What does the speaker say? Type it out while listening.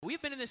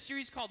We've been in this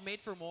series called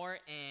Made for More,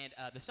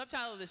 and the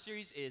subtitle of this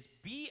series is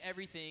Be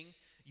Everything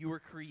You Were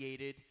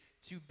Created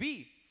to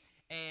Be.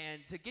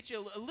 And to get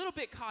you a little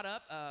bit caught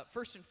up,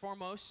 first and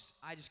foremost,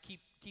 I just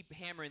keep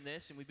hammering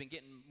this, and we've been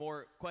getting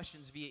more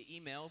questions via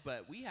email,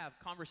 but we have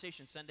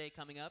Conversation Sunday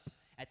coming up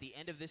at the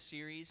end of this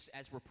series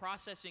as we're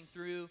processing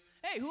through,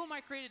 hey, who am I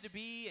created to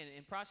be,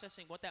 and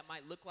processing what that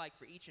might look like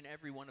for each and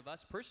every one of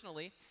us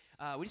personally.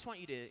 We just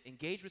want you to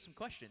engage with some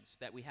questions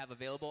that we have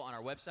available on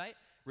our website.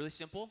 Really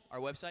simple, our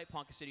website,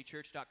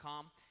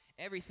 poncasitychurch.com.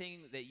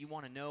 Everything that you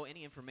want to know,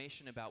 any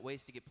information about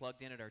ways to get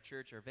plugged in at our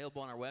church are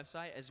available on our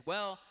website, as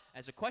well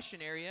as a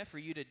question area for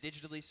you to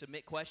digitally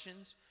submit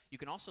questions. You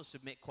can also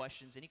submit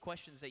questions, any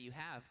questions that you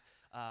have,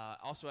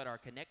 also at our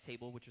Connect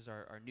table, which is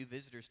our new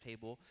visitors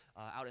table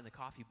out in the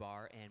coffee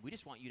bar. And we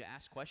just want you to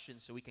ask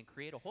questions so we can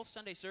create a whole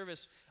Sunday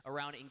service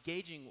around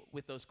engaging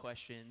with those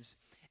questions.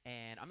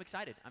 And I'm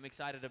excited. I'm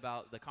excited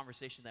about the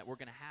conversation that we're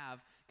going to have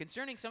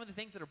concerning some of the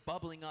things that are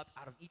bubbling up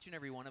out of each and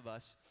every one of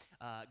us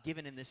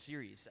given in this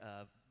series.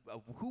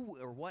 Who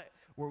or what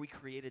were we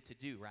created to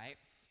do, right?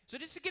 So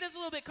just to get us a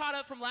little bit caught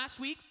up from last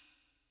week,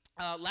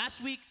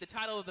 the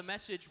title of the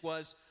message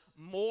was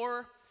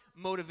More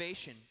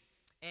Motivation.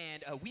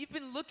 And we've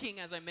been looking,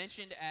 as I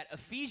mentioned, at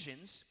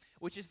Ephesians,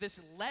 which is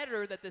this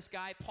letter that this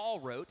guy Paul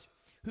wrote,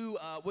 who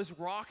was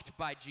rocked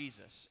by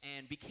Jesus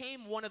and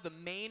became one of the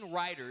main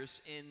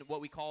writers in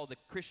what we call the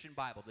Christian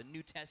Bible, the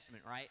New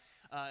Testament, right?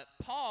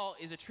 Paul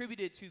is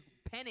attributed to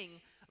penning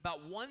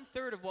about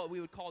 1/3 of what we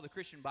would call the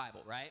Christian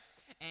Bible, right?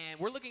 And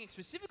we're looking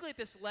specifically at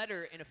this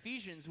letter in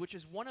Ephesians, which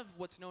is one of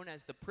what's known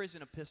as the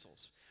prison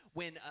epistles.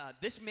 When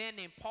this man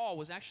named Paul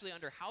was actually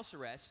under house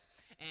arrest,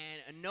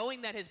 and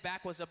knowing that his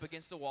back was up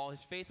against the wall,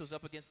 his faith was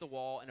up against the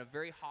wall in a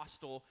very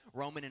hostile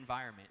Roman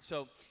environment.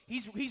 So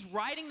he's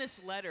writing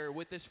this letter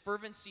with this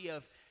fervency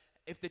of,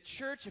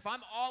 if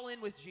I'm all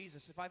in with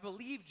Jesus, if I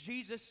believe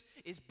Jesus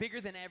is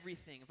bigger than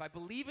everything, if I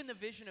believe in the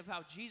vision of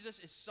how Jesus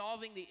is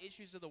solving the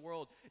issues of the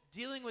world,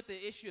 dealing with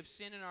the issue of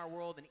sin in our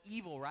world and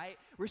evil, right?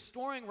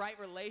 Restoring right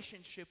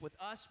relationship with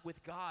us,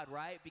 with God,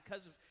 right?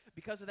 Because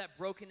of that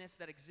brokenness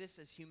that exists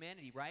as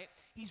humanity, right?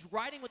 He's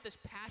writing with this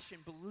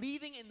passion,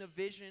 believing in the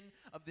vision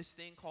of this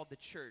thing called the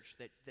church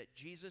that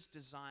Jesus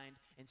designed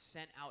and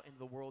sent out into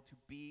the world to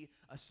be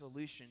a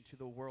solution to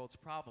the world's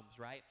problems,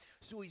 right?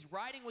 So he's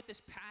writing with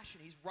this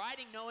passion. He's writing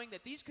knowing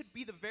that these could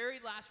be the very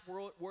last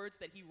words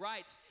that he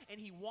writes, and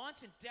he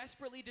wants and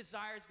desperately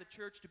desires the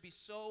church to be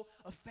so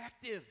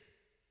effective.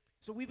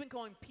 So we've been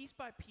going piece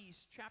by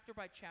piece, chapter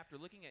by chapter,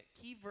 looking at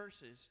key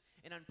verses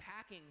and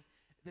unpacking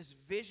this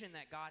vision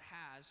that God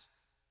has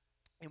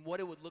and what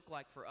it would look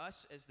like for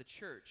us as the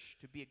church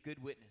to be a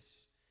good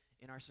witness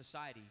in our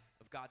society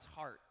of God's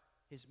heart,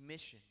 his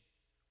mission,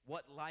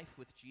 what life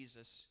with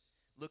Jesus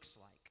looks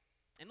like.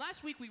 And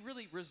last week we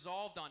really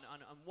resolved on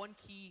one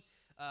key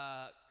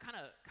kind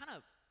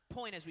of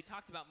point as we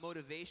talked about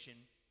motivation,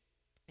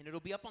 and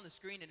it'll be up on the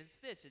screen, and it's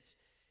this. It's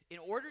in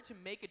order to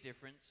make a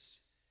difference,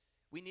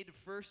 we need to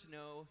first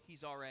know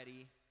he's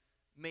already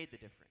made the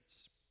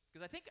difference.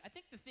 Because I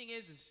think the thing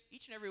is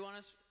each and every one of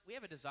us, we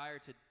have a desire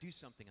to do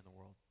something in the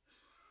world.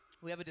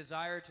 We have a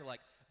desire to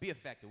be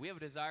effective. We have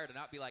a desire to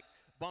not be like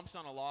bumps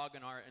on a log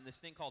in this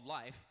thing called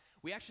life.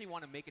 We actually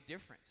want to make a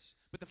difference.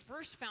 But the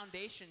first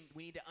foundation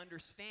we need to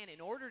understand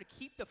in order to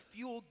keep the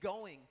fuel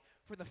going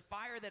for the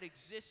fire that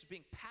exists,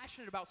 being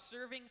passionate about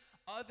serving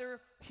other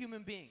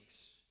human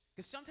beings.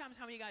 Because sometimes,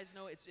 how many of you guys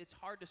know it's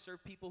hard to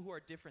serve people who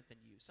are different than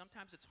you?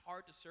 Sometimes it's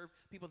hard to serve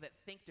people that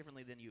think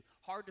differently than you.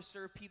 Hard to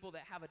serve people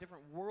that have a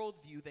different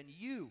worldview than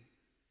you.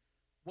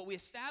 What we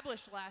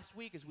established last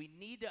week is we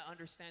need to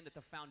understand that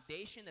the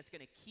foundation that's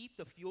going to keep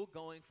the fuel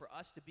going for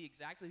us to be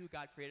exactly who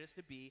God created us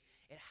to be,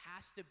 it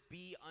has to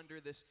be under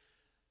this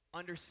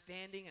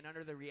understanding and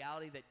under the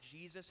reality that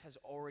Jesus has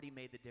already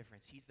made the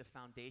difference. He's the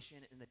foundation,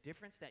 and the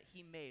difference that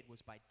he made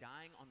was by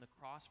dying on the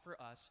cross for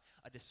us,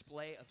 a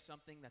display of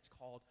something that's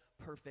called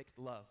perfect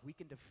love. We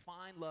can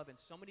define love in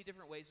so many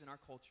different ways in our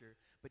culture,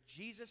 but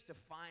Jesus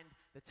defined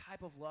the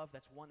type of love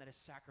that's one that is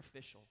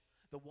sacrificial,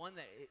 the one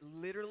that it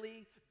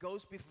literally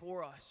goes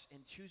before us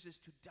and chooses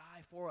to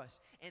die for us.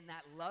 And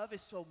that love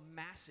is so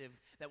massive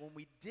that when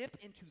we dip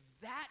into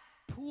that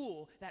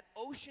pool, that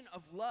ocean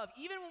of love,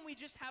 even when we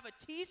just have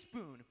a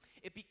teaspoon,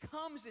 it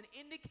becomes an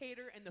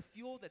indicator and the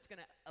fuel that's going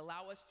to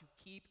allow us to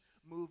keep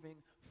moving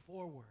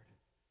forward.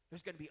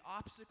 There's going to be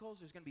obstacles.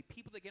 There's going to be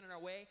people that get in our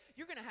way.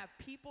 You're going to have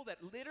people that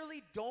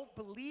literally don't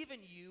believe in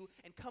you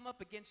and come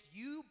up against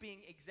you being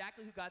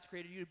exactly who God's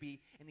created you to be.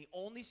 And the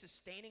only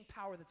sustaining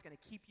power that's going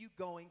to keep you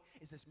going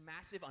is this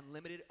massive,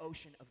 unlimited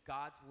ocean of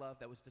God's love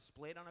that was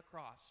displayed on a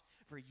cross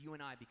for you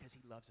and I because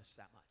he loves us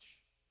that much.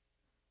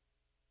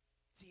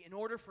 See, in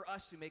order for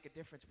us to make a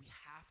difference, we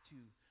have to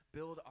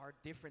build our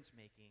difference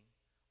making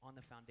on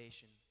the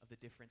foundation of the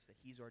difference that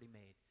he's already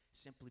made,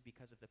 simply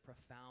because of the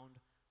profound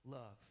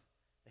love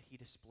that he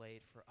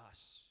displayed for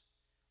us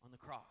on the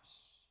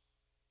cross.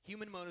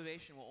 Human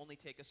motivation will only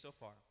take us so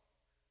far,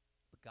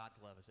 but God's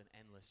love is an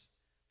endless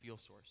fuel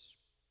source.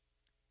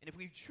 And if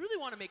we truly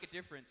want to make a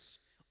difference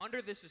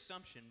under this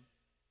assumption,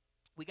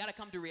 we got to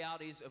come to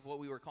realities of what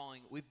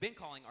we've been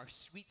calling our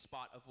sweet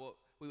spot of what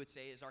we would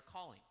say is our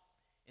calling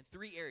in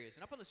 3 areas.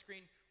 And up on the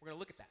screen, we're going to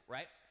look at that,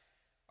 right?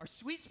 Our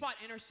sweet spot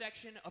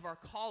intersection of our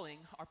calling,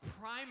 our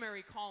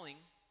primary calling,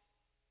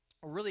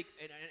 or really,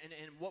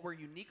 and what we're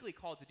uniquely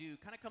called to do,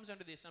 kind of comes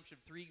under the assumption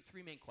of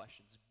three main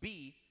questions.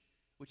 Be,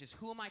 which is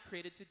who am I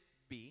created to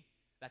be?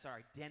 That's our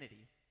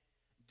identity.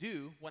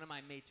 Do, what am I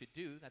made to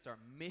do? That's our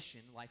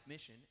mission, life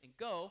mission. And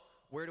go,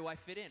 where do I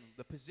fit in?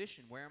 The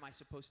position, where am I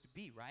supposed to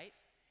be, right?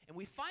 And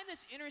we find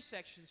this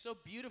intersection so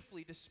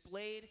beautifully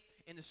displayed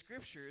in the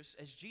scriptures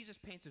as Jesus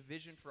paints a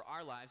vision for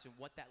our lives and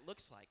what that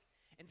looks like.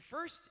 And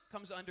first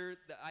comes under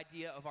the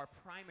idea of our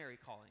primary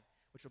calling,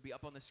 which will be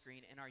up on the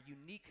screen, and our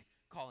unique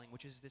calling,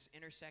 which is this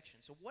intersection.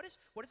 So what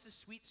does the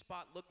sweet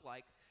spot look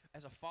like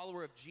as a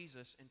follower of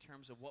Jesus in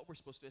terms of what we're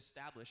supposed to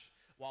establish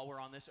while we're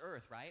on this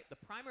earth, right?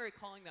 The primary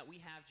calling that we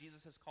have,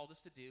 Jesus has called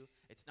us to do,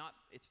 it's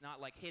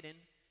not like hidden.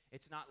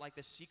 It's not like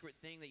the secret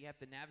thing that you have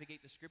to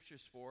navigate the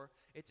scriptures for.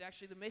 It's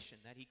actually the mission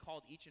that he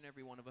called each and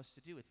every one of us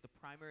to do. It's the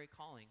primary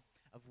calling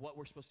of what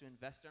we're supposed to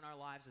invest in our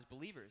lives as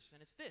believers.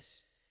 And it's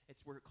this.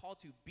 We're called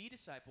to be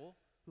disciple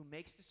who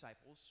makes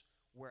disciples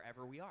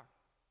wherever we are.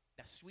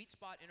 That sweet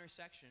spot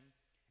intersection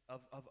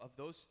of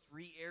those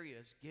 3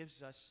 areas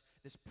gives us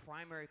this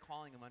primary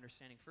calling of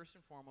understanding. First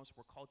and foremost,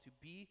 we're called to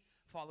be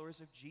followers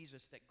of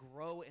Jesus that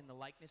grow in the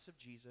likeness of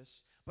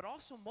Jesus, but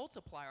also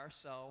multiply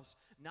ourselves,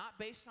 not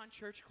based on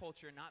church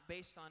culture, not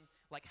based on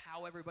like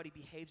how everybody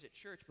behaves at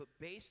church, but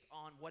based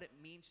on what it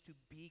means to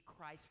be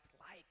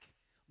Christ-like.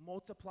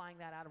 Multiplying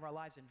that out of our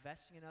lives,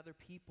 investing in other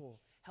people,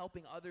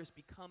 helping others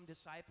become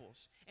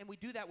disciples. And we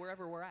do that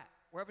wherever we're at.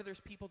 Wherever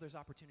there's people, there's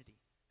opportunity.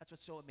 That's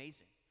what's so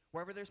amazing.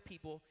 Wherever there's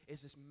people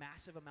is this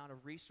massive amount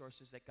of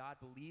resources that God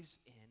believes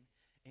in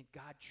and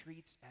God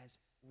treats as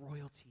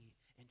royalty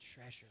and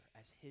treasure,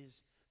 as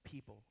his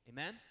people.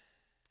 Amen?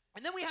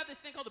 And then we have this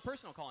thing called the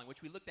personal calling,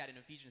 which we looked at in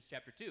Ephesians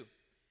chapter 2.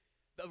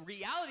 The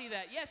reality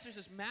that, yes, there's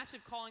this massive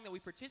calling that we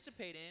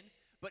participate in,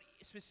 but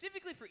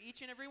specifically for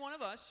each and every one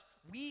of us,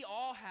 we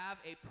all have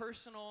a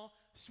personal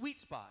sweet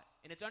spot.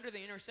 And it's under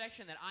the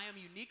intersection that I am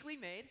uniquely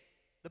made,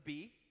 the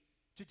be,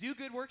 to do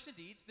good works and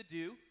deeds, the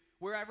do,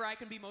 wherever I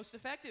can be most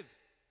effective.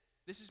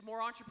 This is more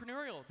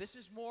entrepreneurial. This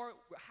is more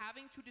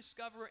having to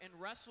discover and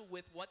wrestle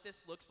with what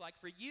this looks like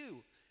for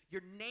you.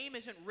 Your name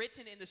isn't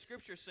written in the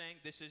scripture saying,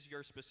 this is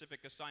your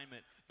specific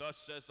assignment, thus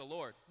says the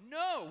Lord.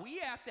 No, we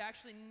have to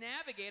actually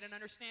navigate and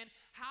understand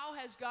how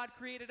has God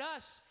created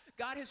us.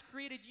 God has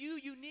created you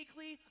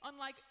uniquely,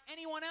 unlike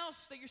anyone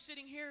else that you're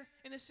sitting here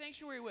in the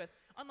sanctuary with,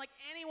 unlike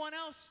anyone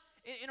else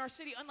in our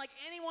city, unlike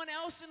anyone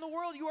else in the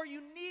world. You are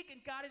unique,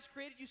 and God has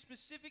created you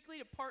specifically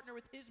to partner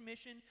with his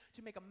mission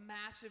to make a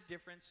massive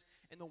difference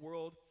in the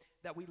world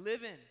that we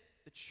live in.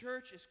 The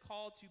church is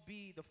called to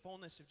be the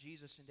fullness of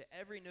Jesus into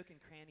every nook and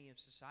cranny of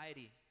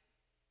society.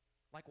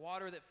 Like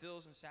water that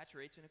fills and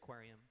saturates an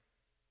aquarium,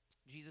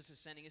 Jesus is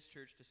sending his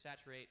church to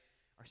saturate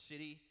our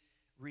city,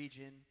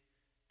 region,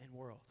 and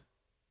world.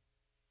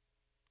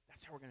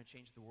 That's how we're going to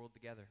change the world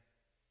together.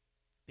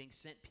 Being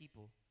sent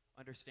people,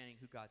 understanding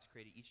who God's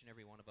created each and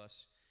every one of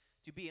us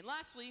to be. And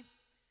lastly,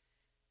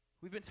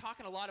 we've been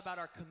talking a lot about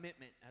our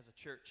commitment as a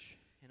church,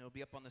 and it'll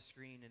be up on the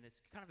screen, and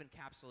it's kind of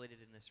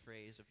encapsulated in this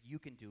phrase of you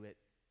can do it,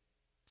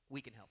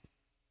 we can help.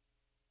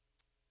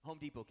 Home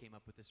Depot came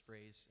up with this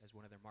phrase as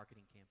one of their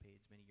marketing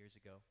campaigns many years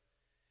ago.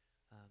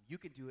 You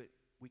can do it,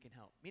 we can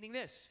help. Meaning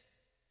this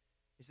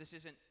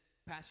isn't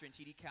Pastor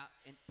TD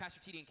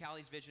and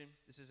Callie's vision,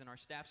 this isn't our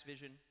staff's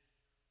vision,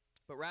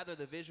 but rather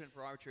the vision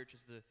for our church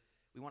is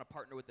we want to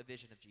partner with the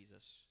vision of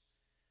Jesus,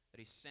 that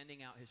he's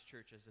sending out his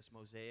church as this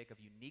mosaic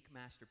of unique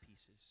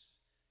masterpieces,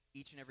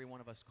 each and every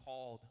one of us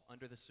called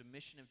under the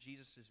submission of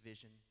Jesus'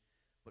 vision,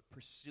 but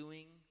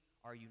pursuing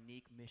our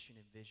unique mission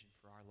and vision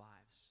for our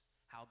lives,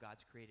 how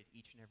God's created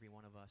each and every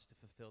one of us to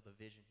fulfill the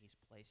vision he's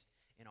placed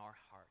in our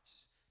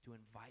hearts, to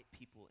invite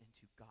people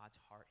into God's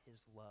heart,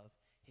 his love,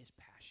 his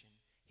passion,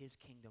 his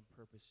kingdom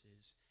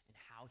purposes, and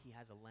how he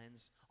has a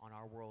lens on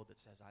our world that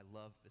says, I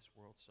love this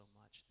world so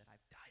much that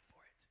I've died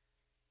for it.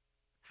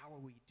 How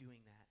are we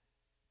doing that?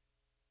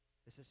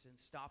 This is an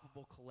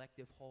unstoppable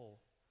collective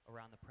whole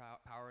around the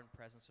power and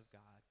presence of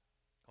God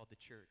called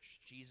the church.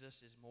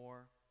 Jesus is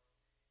more,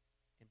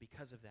 and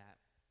because of that,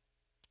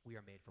 we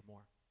are made for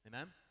more.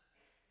 Amen?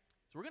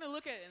 So we're going to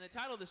look at, in the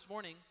title this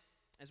morning,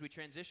 as we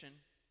transition,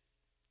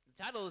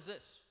 the title is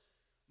this: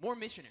 More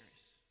Missionaries.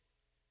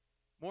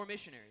 More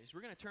missionaries.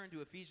 We're going to turn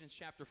to Ephesians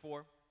chapter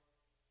 4.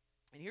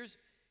 And here's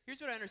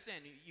what I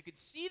understand. You could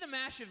see the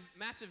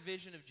massive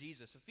vision of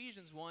Jesus.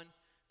 Ephesians 1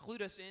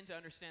 clued us in to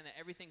understand that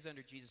everything's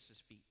under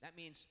Jesus' feet. That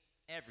means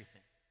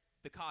everything.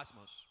 The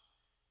cosmos.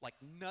 Like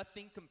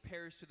nothing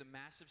compares to the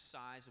massive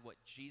size of what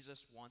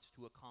Jesus wants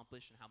to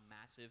accomplish and how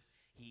massive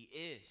he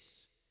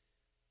is.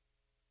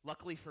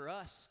 Luckily for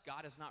us,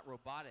 God is not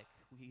robotic.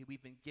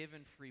 We've been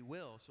given free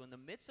will. So in the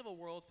midst of a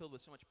world filled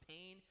with so much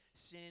pain,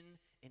 sin,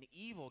 and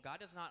evil, God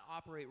does not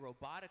operate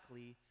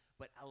robotically,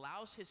 but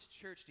allows his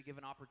church to give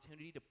an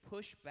opportunity to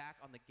push back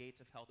on the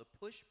gates of hell, to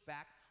push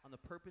back on the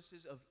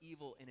purposes of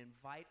evil and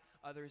invite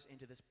others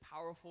into this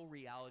powerful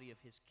reality of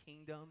his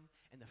kingdom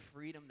and the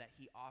freedom that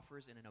he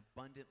offers in an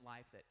abundant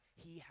life that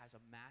he has a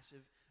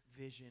massive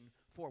vision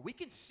for. We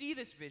can see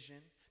this vision.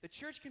 The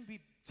church can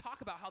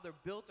talk about how they're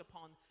built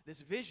upon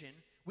this vision.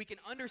 We can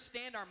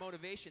understand our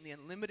motivation, the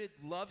unlimited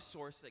love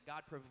source that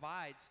God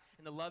provides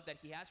and the love that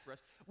he has for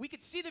us. We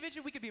could see the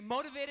vision. We could be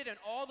motivated in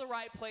all the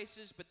right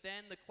places, but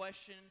then the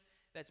question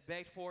that's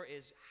begged for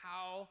is,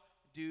 how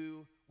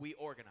do we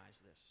organize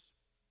this?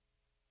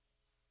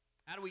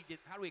 How do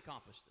we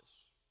accomplish this?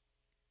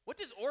 What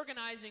does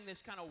organizing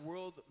this kind of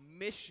world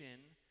mission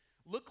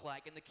look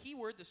like? And the key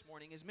word this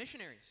morning is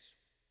missionaries.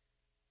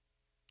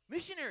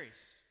 Missionaries.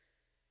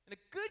 And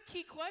a good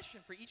key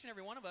question for each and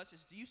every one of us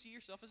is, do you see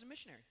yourself as a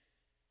missionary?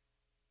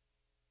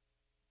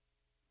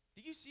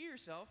 Do you see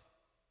yourself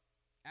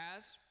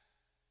as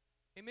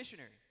a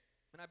missionary?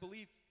 And I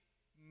believe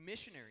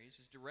missionaries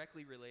is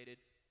directly related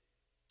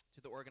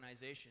to the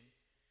organization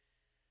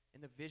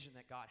and the vision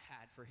that God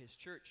had for his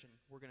church. And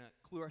we're going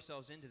to clue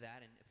ourselves into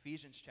that in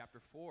Ephesians chapter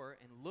 4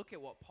 and look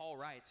at what Paul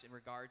writes in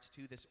regards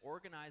to this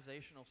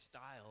organizational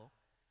style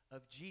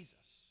of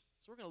Jesus.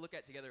 So we're going to look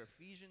at together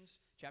Ephesians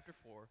chapter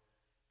 4,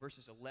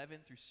 verses 11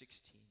 through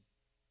 16.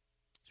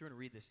 So we're going to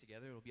read this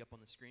together. It'll be up on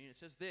the screen. It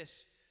says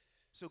this: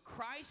 "So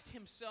Christ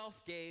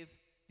himself gave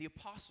the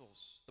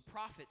apostles, the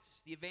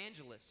prophets, the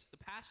evangelists, the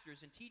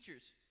pastors, and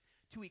teachers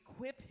to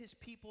equip his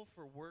people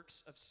for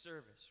works of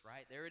service,"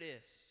 right? There it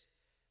is.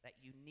 That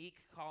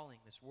unique calling,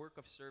 this work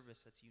of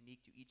service that's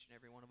unique to each and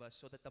every one of us,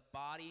 so that the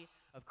body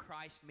of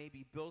Christ may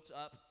be built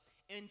up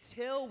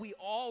until we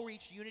all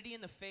reach unity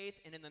in the faith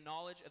and in the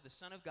knowledge of the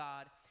Son of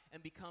God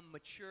and become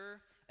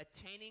mature,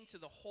 attaining to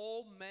the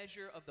whole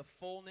measure of the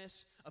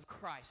fullness of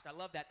Christ. I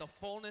love that. The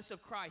fullness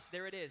of Christ.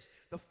 There it is.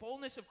 The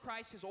fullness of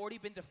Christ has already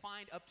been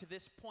defined up to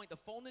this point. The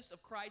fullness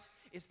of Christ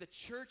is the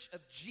church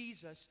of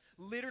Jesus,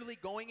 literally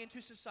going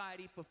into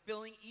society,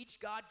 fulfilling each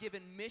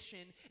God-given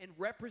mission and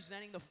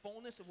representing the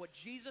fullness of what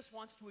Jesus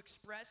wants to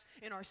express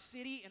in our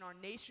city, in our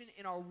nation,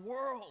 in our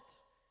world.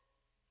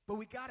 But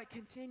we got to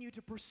continue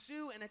to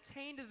pursue and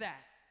attain to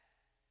that.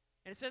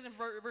 And it says in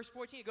verse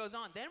 14, it goes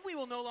on, "Then we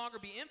will no longer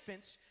be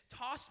infants,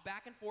 tossed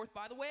back and forth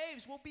by the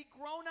waves. We'll be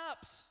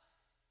grown-ups.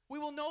 We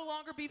will no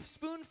longer be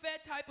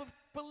spoon-fed type of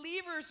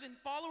believers and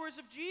followers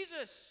of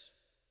Jesus,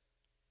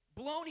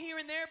 blown here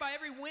and there by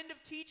every wind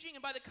of teaching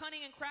and by the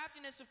cunning and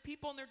craftiness of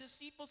people and their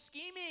deceitful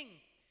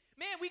scheming."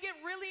 Man, we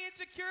get really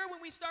insecure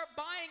when we start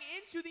buying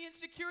into the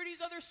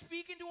insecurities others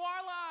speak into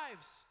our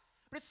lives.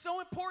 But it's so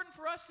important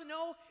for us to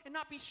know and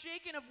not be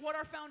shaken of what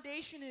our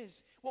foundation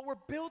is, what we're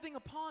building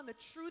upon, the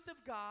truth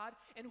of God,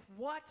 and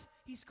what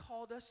he's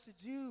called us to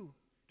do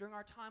during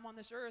our time on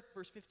this earth.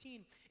 Verse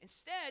 15,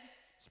 "Instead,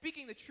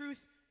 speaking the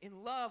truth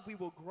in love, we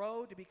will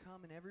grow to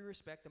become in every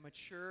respect the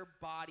mature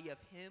body of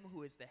him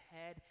who is the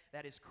head,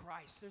 that is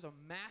Christ." There's a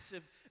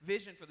massive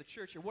vision for the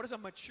church here. What does a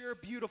mature,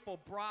 beautiful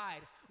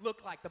bride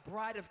look like? The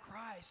bride of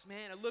Christ,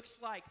 man. It looks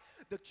like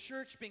the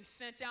church being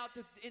sent out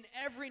in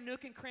every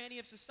nook and cranny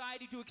of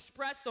society to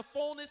express the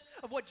fullness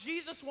of what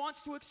Jesus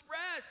wants to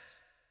express.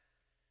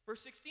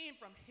 Verse 16,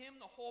 "From him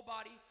the whole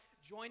body,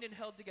 joined and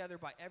held together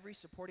by every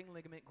supporting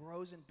ligament,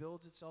 grows and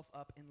builds itself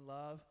up in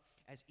love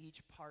as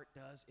each part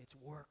does its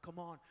work." Come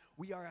on.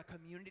 We are a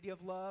community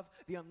of love,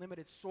 the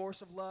unlimited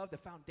source of love, the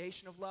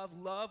foundation of love.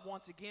 Love,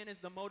 once again,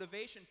 is the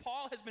motivation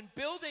Paul has been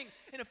building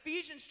in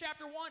Ephesians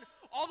chapter 1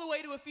 all the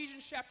way to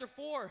Ephesians chapter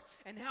 4.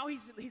 And now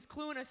he's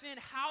cluing us in.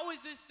 How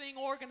is this thing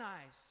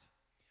organized?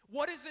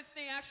 What does this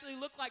thing actually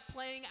look like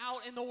playing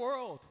out in the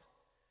world?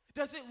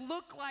 Does it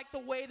look like the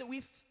way that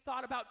we've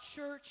thought about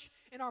church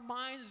in our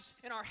minds,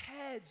 in our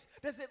heads?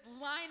 Does it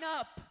line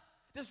up?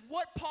 Does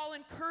what Paul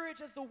encouraged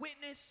as the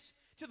witness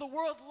to the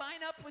world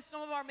line up with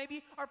some of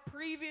our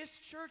previous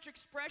church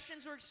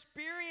expressions or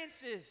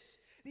experiences?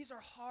 These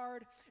are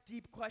hard,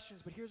 deep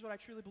questions, but here's what I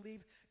truly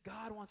believe.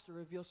 God wants to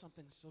reveal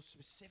something so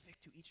specific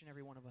to each and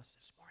every one of us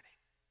this morning.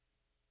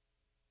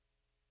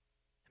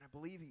 And I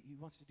believe he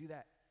wants to do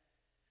that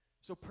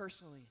so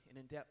personally and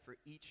in depth for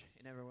each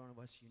and every one of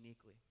us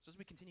uniquely. So as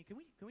we continue, can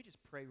we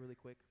just pray really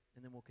quick,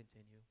 and then we'll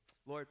continue.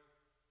 Lord,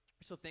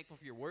 we're so thankful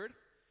for your word.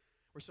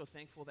 We're so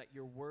thankful that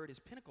your word is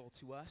pinnacle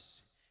to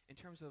us in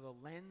terms of the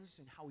lens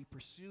and how we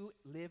pursue,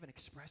 live, and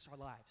express our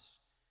lives.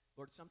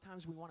 Lord,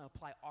 sometimes we want to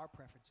apply our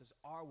preferences,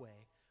 our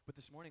way, but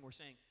this morning we're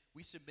saying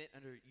we submit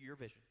under your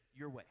vision,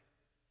 your way,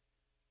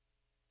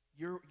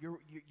 your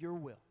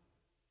will.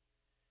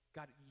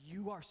 God,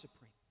 you are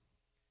supreme.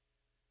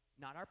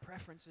 Not our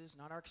preferences,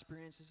 not our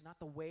experiences, not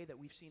the way that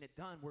we've seen it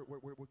done. We're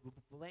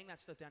laying that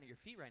stuff down at your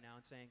feet right now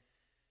and saying,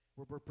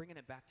 we're bringing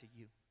it back to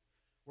you.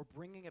 We're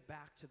bringing it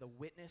back to the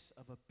witness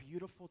of a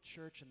beautiful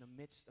church in the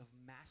midst of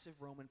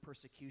massive Roman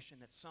persecution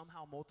that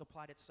somehow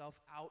multiplied itself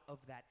out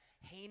of that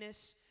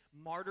heinous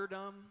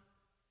martyrdom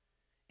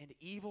and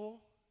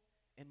evil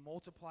and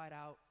multiplied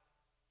out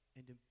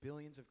into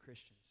billions of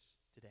Christians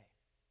today.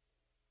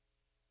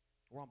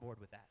 We're on board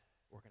with that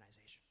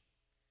organization.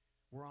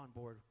 We're on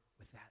board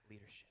with that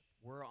leadership.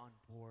 we're on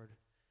board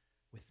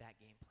with that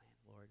game plan,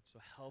 Lord. So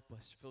help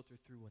us filter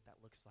through what that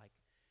looks like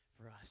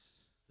for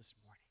us this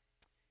morning.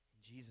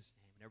 In Jesus'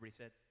 name. And everybody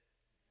said,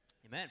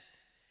 amen.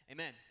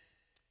 Amen.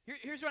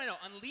 Here's what I know.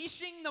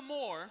 Unleashing the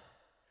more,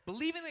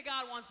 believing that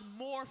God wants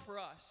more for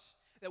us,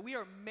 that we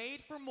are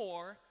made for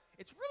more,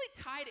 it's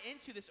really tied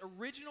into this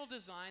original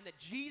design that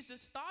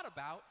Jesus thought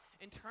about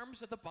in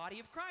terms of the body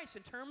of Christ,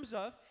 in terms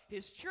of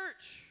his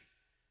church.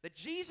 That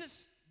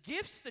Jesus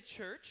gifts the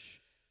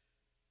church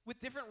with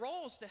different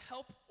roles to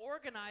help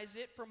organize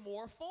it for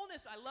more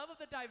fullness. I love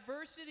the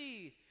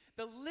diversity,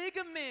 the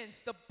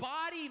ligaments, the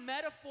body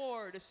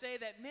metaphor to say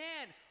that,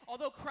 man,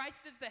 although Christ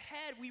is the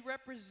head, we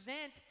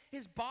represent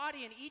his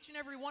body, and each and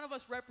every one of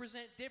us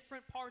represent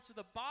different parts of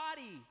the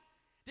body,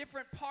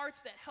 different parts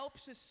that help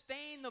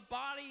sustain the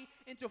body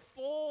into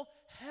full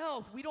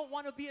health. We don't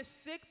want to be a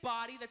sick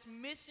body that's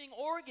missing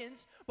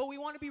organs, but we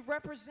want to be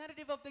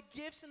representative of the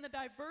gifts and the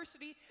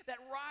diversity that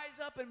rise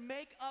up and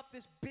make up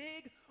this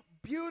big,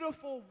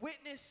 beautiful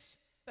witness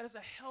that is a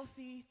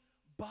healthy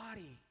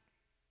body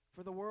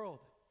for the world.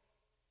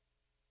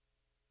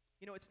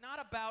 You know, it's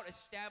not about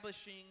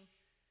establishing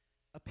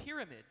a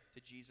pyramid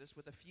to Jesus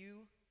with a few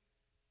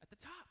at the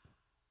top.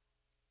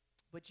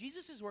 But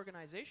Jesus'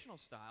 organizational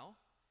style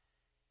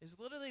is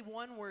literally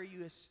one where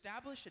you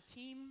establish a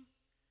team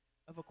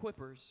of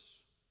equippers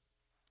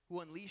who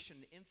unleash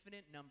an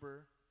infinite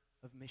number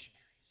of missionaries.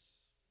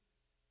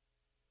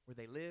 Where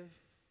they live,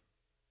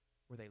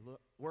 where they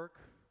work,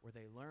 where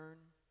they learn,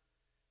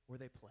 where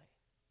they play.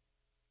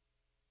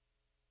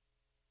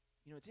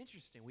 You know, it's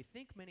interesting. We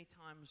think many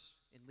times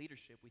in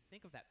leadership, we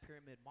think of that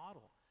pyramid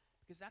model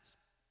because that's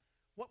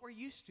what we're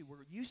used to.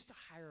 We're used to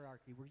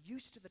hierarchy. We're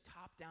used to the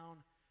top-down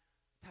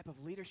type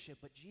of leadership,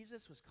 but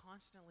Jesus was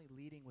constantly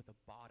leading with a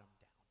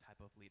bottom-down type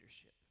of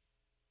leadership.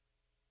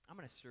 I'm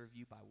going to serve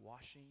you by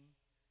washing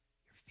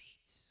your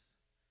feet.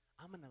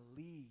 I'm going to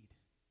lead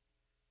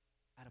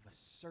out of a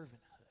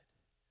servanthood.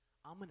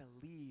 I'm going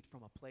to lead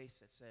from a place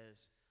that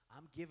says,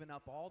 I'm giving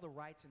up all the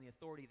rights and the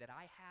authority that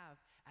I have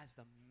as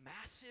the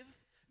massive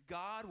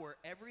God where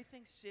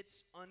everything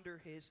sits under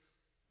his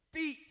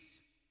feet.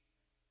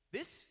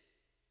 This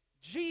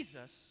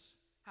Jesus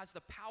has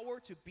the power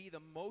to be the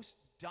most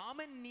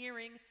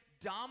domineering,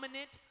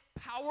 dominant,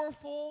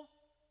 powerful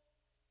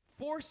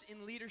force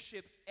in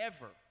leadership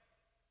ever.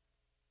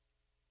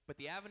 But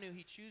the avenue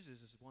he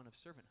chooses is one of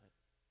servanthood.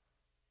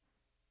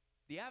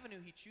 The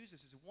avenue he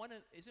chooses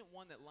isn't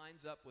one that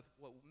lines up with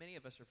what many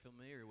of us are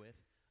familiar with,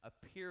 a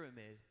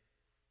pyramid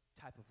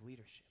type of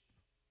leadership.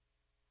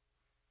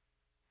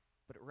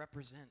 But it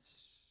represents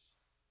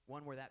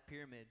one where that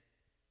pyramid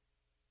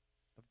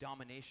of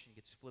domination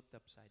gets flipped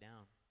upside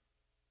down,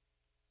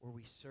 where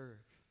we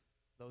serve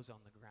those on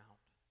the ground,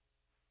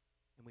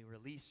 and we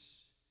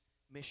release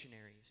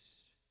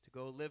missionaries to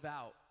go live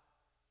out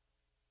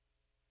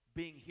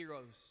being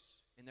heroes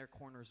in their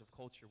corners of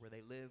culture, where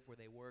they live, where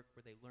they work,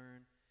 where they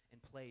learn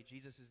and play.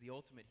 Jesus is the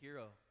ultimate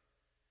hero,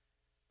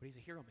 but he's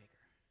a hero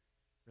maker,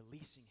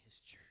 releasing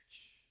his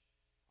church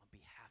on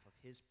behalf of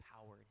his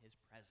power and his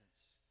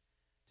presence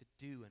to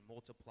do and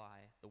multiply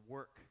the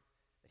work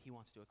that he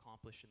wants to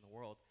accomplish in the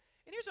world.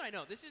 And here's what I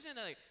know. This isn't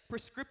a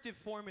prescriptive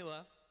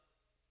formula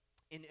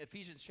in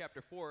Ephesians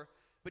chapter 4,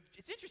 but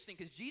it's interesting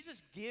because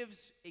Jesus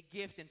gives a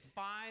gift in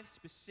 5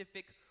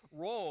 specific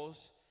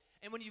roles.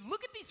 And when you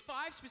look at these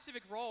 5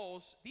 specific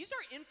roles, these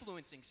are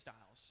influencing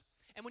styles.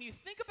 And when you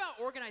think about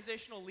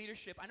organizational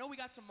leadership, I know we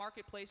got some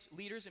marketplace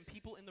leaders and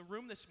people in the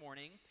room this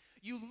morning.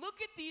 You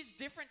look at these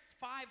different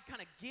 5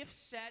 kind of gift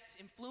sets,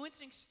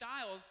 influencing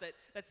styles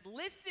that's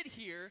listed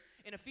here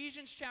in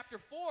Ephesians chapter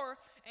 4,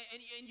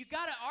 and you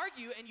got to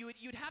argue, and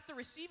you'd have to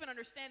receive and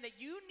understand that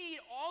you need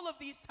all of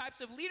these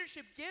types of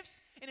leadership gifts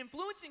and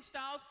influencing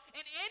styles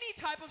in any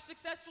type of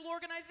successful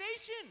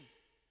organization.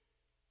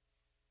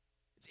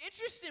 It's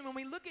interesting when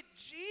we look at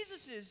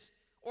Jesus'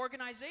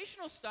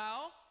 organizational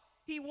style.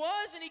 He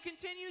was and he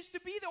continues to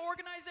be the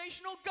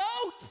organizational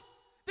GOAT,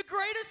 the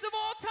greatest of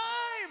all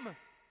time.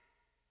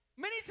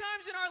 Many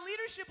times in our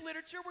leadership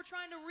literature, we're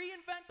trying to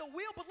reinvent the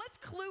wheel, but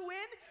let's clue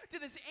in to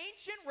this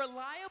ancient,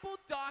 reliable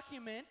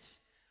document,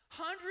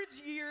 hundreds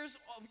of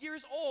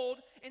years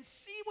old, and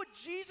see what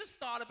Jesus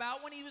thought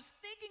about when he was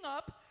thinking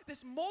up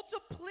this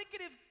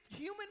multiplicative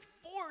human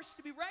force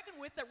to be reckoned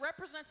with that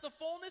represents the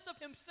fullness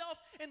of himself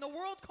in the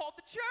world called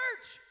the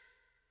church.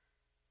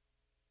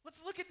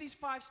 Let's look at these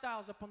 5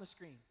 styles up on the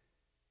screen.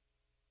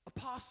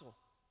 Apostle.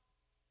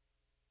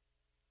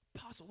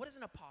 Apostle. What is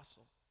an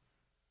apostle?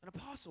 An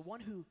apostle, one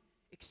who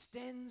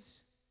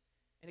extends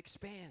and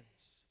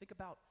expands. Think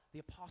about the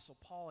Apostle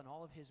Paul and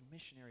all of his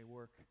missionary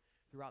work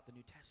throughout the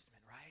New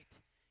Testament, right?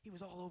 He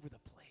was all over the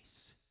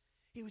place.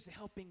 He was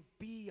helping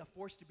be a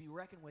force to be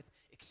reckoned with,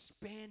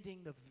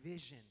 expanding the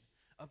vision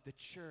of the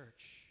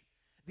church.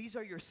 These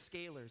are your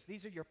scalers.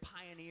 These are your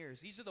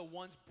pioneers. These are the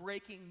ones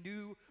breaking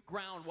new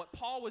ground. What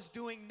Paul was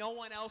doing, no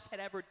one else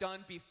had ever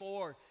done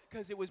before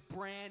because it was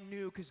brand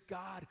new, because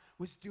God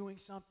was doing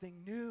something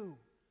new.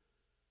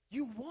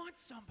 You want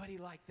somebody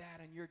like that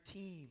on your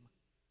team.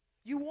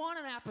 You want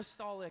an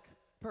apostolic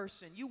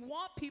person. You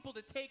want people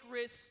to take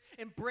risks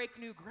and break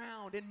new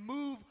ground and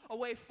move a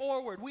way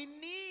forward. We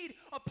need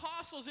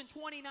apostles in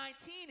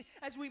 2019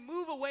 as we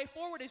move a way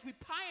forward, as we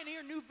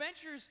pioneer new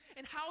ventures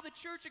and how the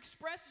church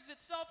expresses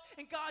itself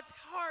in God's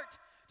heart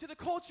to the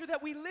culture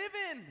that we live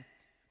in.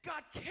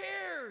 God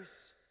cares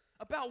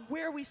about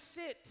where we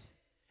sit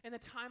in the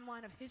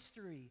timeline of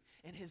history,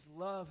 and his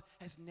love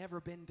has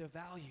never been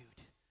devalued.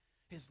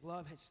 His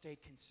love has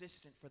stayed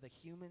consistent for the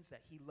humans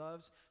that he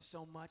loves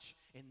so much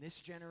in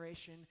this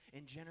generation,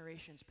 in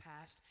generations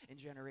past, and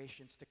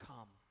generations to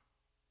come.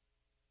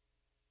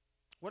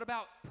 What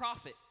about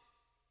prophet?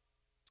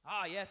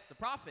 Ah, yes, the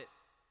prophet.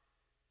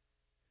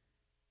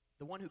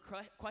 The one who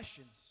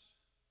questions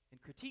and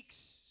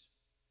critiques.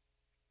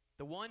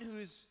 The one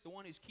who's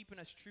keeping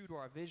us true to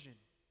our vision,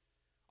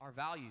 our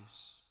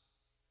values.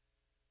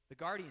 The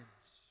guardians.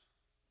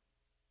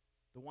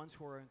 The ones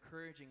who are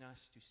encouraging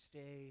us to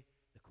stay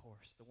the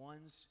course, the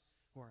ones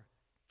who are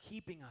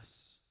keeping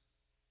us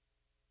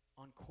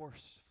on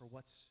course for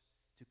what's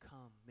to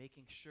come,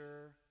 making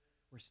sure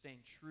we're staying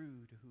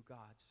true to who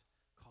God's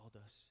called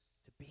us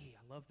to be.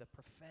 I love the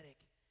prophetic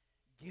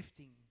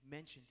gifting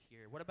mentioned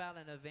here. What about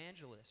an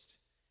evangelist?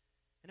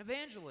 An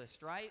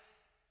evangelist, right?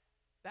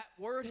 That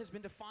word has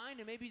been defined,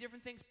 and maybe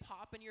different things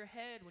pop in your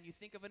head when you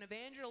think of an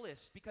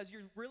evangelist, because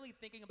you're really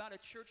thinking about a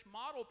church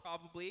model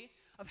probably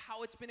of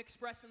how it's been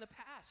expressed in the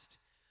past.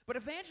 But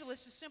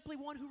evangelist is simply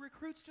one who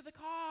recruits to the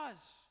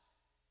cause.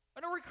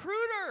 And a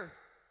recruiter.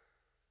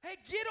 Hey,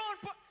 get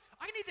on.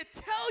 I need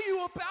to tell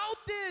you about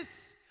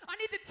this. I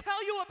need to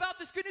tell you about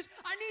this good news.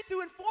 I need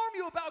to inform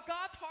you about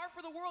God's heart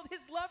for the world,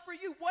 his love for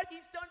you, what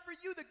he's done for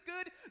you, the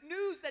good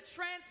news that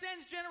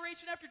transcends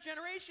generation after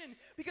generation.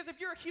 Because if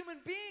you're a human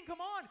being,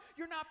 come on,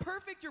 you're not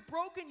perfect, you're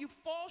broken, you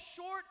fall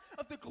short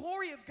of the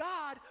glory of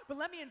God. But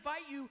let me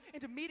invite you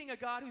into meeting a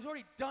God who's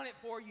already done it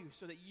for you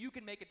so that you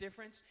can make a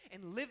difference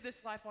and live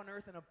this life on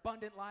earth, an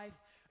abundant life,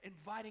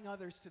 inviting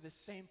others to the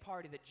same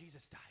party that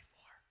Jesus died for.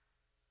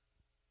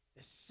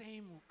 The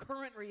same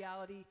current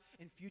reality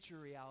and future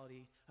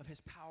reality of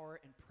his power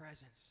and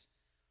presence,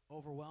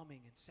 overwhelming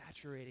and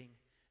saturating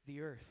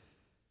the earth.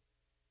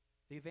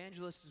 The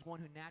evangelist is one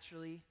who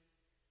naturally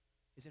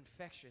is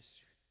infectious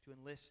to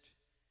enlist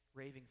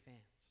raving fans.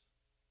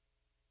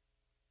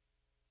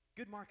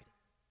 Good marketing.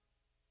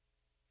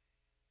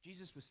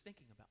 Jesus was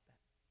thinking about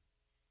that.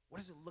 What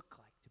does it look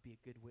like to be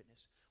a good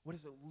witness? What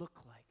does it look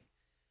like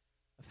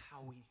of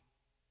how we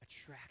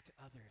attract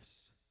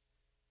others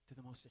to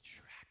the most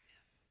attractive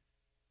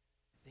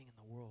thing in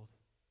the world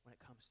when it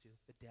comes to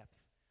the depth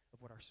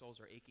of what our souls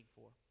are aching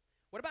for?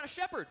 What about a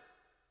shepherd?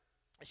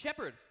 A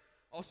shepherd,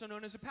 also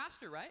known as a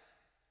pastor, right?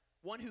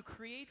 One who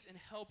creates and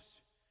helps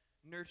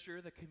nurture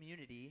the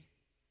community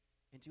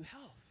into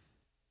health.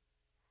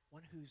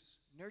 One who's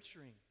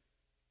nurturing,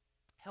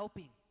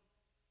 helping,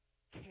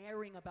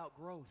 caring about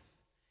growth,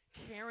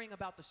 caring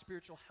about the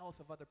spiritual health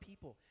of other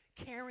people,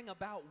 caring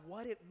about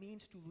what it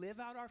means to live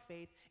out our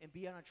faith and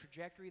be on a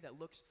trajectory that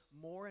looks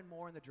more and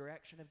more in the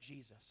direction of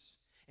Jesus.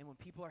 And when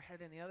people are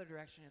headed in the other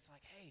direction, it's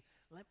like, hey,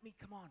 let me,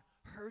 come on,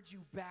 herd you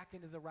back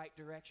into the right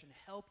direction,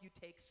 help you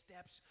take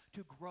steps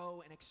to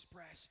grow and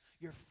express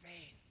your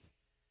faith.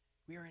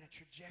 We are in a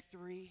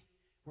trajectory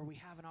where we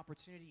have an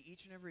opportunity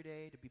each and every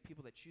day to be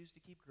people that choose to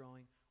keep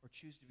growing or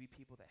choose to be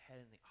people that head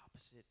in the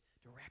opposite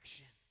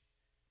direction.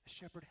 A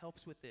shepherd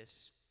helps with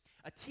this.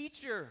 A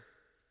teacher.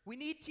 We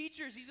need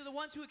teachers. These are the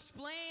ones who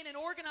explain and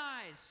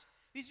organize.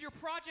 These are your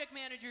project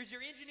managers,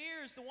 your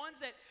engineers, the ones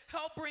that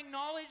help bring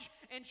knowledge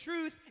and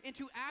truth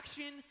into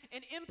action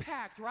and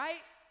impact, right?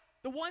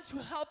 The ones who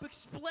help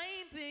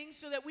explain things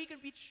so that we can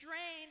be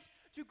trained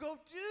to go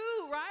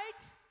do,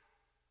 right?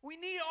 We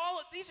need all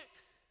of these.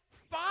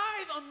 5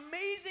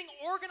 amazing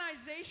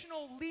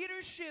organizational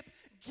leadership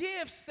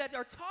gifts that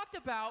are talked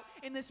about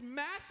in this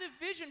massive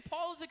vision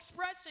Paul is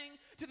expressing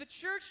to the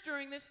church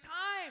during this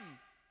time.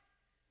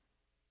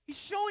 He's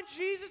showing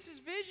Jesus'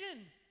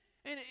 vision.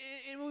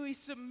 And when we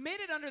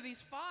submit it under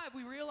these 5,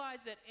 we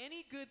realize that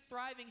any good,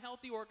 thriving,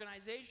 healthy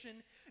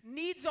organization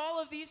needs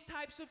all of these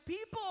types of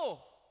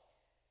people.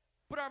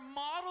 But our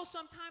model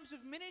sometimes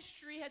of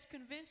ministry has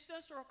convinced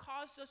us or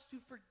caused us to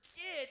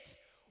forget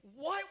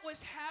what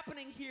was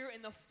happening here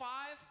in the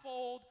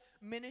 5-fold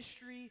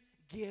ministry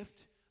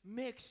gift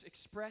mix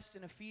expressed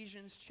in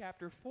Ephesians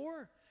chapter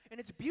 4. And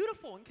it's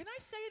beautiful. And can I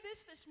say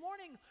this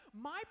morning?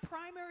 My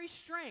primary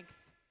strength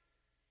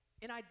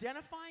in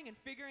identifying and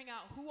figuring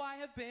out who I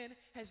have been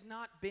has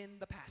not been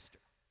the pastor.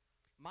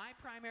 My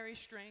primary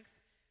strength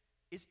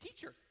is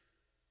teacher.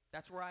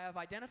 That's where I have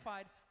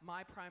identified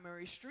my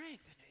primary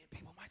strength. And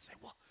people might say,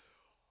 well,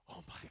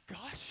 oh my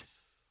gosh,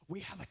 we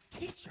have a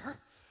teacher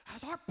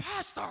as our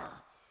pastor.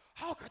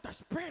 How could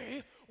this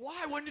be?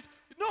 Why wouldn't it?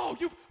 No,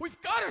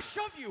 we've got to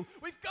shove you.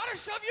 We've got to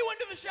shove you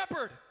into the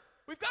shepherd.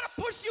 We've got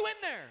to push you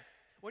in there.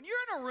 When you're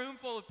in a room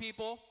full of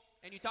people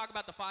and you talk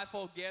about the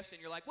 5-fold gifts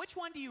and you're like, which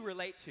one do you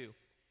relate to?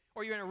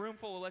 Or you're in a room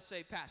full of, let's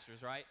say,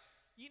 pastors, right?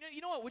 You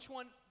know what? Which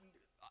one?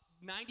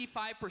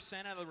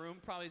 95% of the room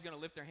probably is going to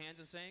lift their hands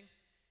and saying,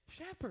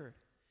 shepherd,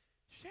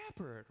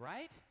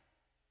 right?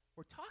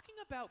 We're talking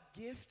about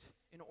gift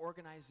and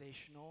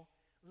organizational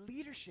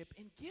leadership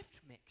and gift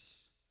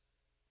mix.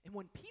 And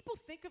when people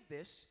think of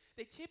this,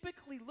 they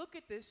typically look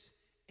at this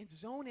and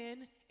zone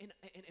in and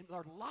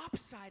are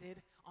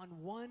lopsided on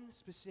one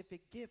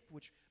specific gift,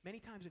 which many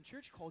times in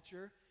church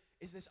culture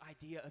is this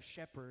idea of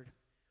shepherd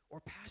or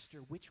pastor,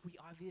 which we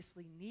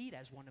obviously need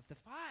as one of the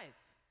five.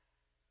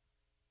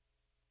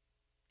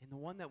 And the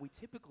one that we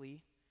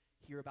typically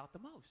hear about the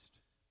most.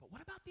 But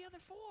what about the other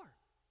four?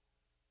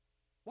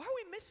 Why are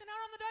we missing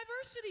out on the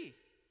diversity?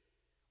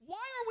 Why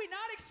are we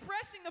not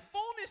expressing the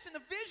fullness and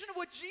the vision of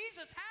what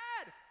Jesus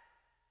had?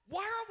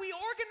 Why aren't we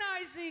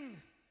organizing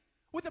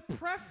with a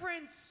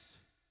preference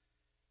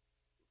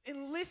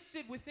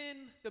enlisted within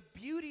the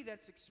beauty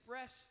that's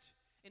expressed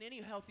in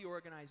any healthy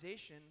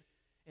organization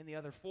in the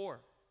other four?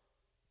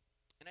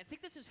 And I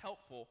think this is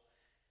helpful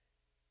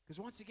because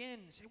once again,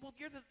 you say, well,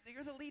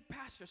 you're the lead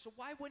pastor, so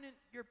why wouldn't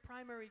your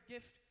primary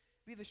gift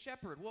be the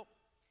shepherd? Well,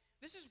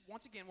 this is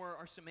once again where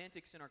our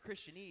semantics and our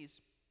Christianese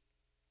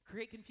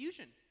create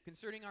confusion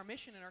concerning our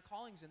mission and our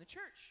callings in the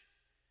church.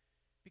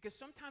 Because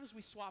sometimes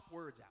we swap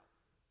words out.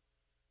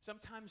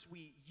 Sometimes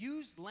we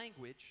use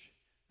language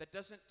that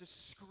doesn't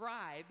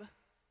describe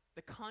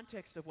the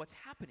context of what's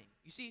happening.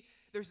 You see,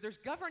 there's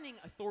governing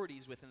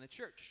authorities within the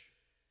church.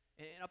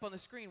 And up on the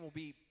screen will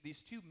be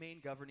these two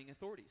main governing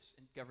authorities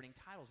and governing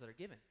titles that are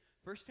given.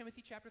 1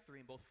 Timothy chapter 3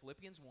 and both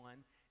Philippians 1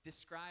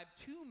 describe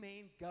two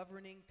main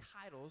governing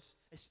titles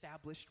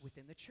established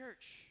within the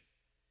church.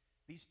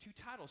 These two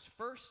titles.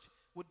 First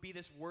would be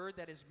this word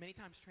that is many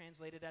times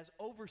translated as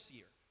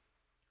overseer.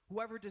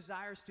 Whoever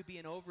desires to be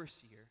an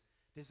overseer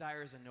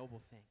desires a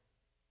noble thing.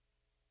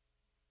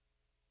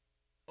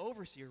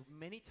 Overseer,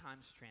 many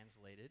times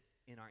translated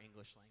in our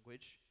English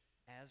language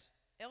as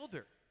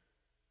elder.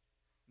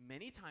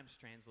 Many times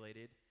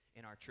translated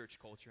in our church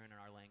culture and in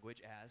our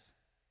language as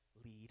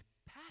lead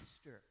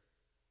pastor,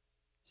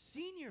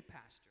 senior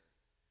pastor,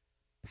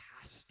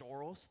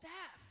 pastoral staff.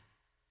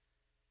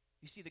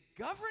 You see, the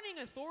governing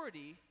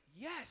authority,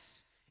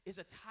 yes, is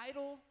a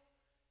title,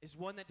 is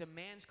one that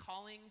demands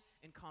calling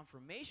and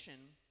confirmation.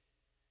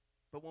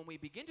 But when we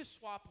begin to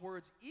swap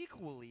words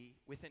equally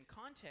within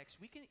context,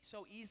 we can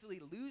so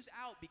easily lose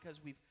out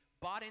because we've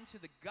bought into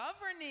the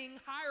governing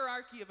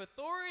hierarchy of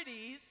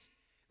authorities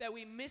that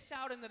we miss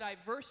out on the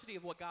diversity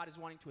of what God is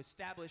wanting to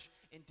establish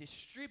and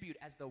distribute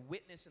as the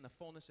witness and the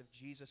fullness of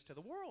Jesus to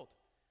the world.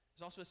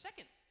 There's also a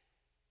second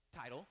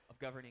title of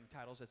governing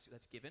titles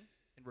that's given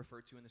and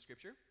referred to in the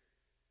scripture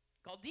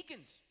called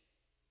deacons.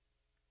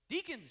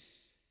 Deacons,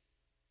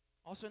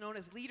 also known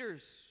as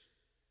leaders,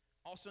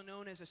 also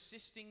known as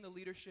assisting the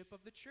leadership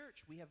of the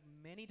church. We have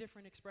many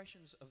different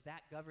expressions of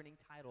that governing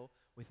title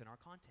within our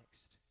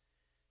context.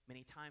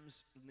 Many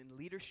times in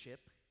leadership,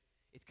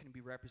 it can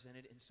be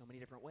represented in so many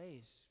different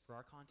ways. For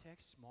our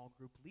context, small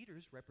group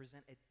leaders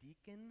represent a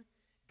deacon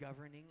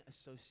governing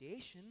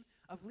association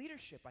of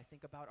leadership. I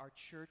think about our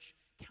church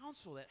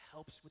council that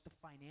helps with the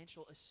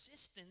financial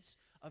assistance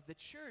of the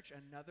church,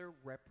 another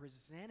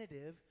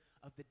representative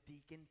of the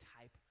deacon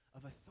type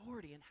of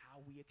authority and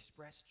how we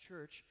express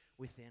church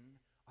within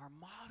our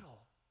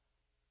model.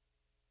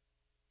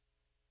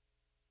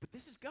 But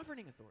this is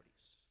governing authorities.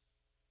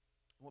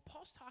 And what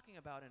Paul's talking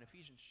about in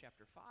Ephesians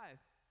chapter 5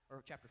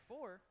 or chapter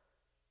 4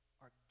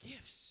 are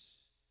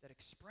gifts that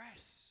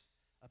express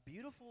a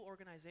beautiful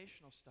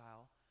organizational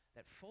style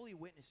that fully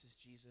witnesses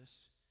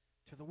Jesus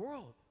to the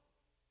world.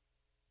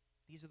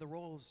 These are the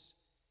roles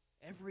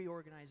every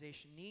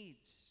organization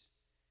needs.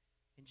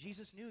 And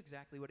Jesus knew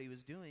exactly what he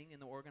was doing in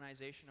the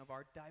organization of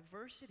our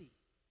diversity.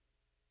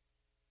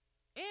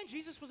 And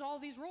Jesus was all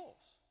of these roles.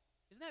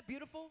 Isn't that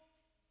beautiful?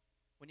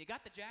 When you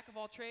got the jack of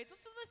all trades,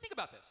 let's think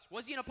about this.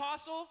 Was he an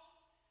apostle?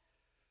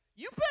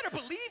 You better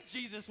believe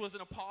Jesus was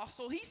an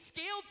apostle. He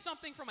scaled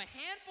something from a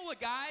handful of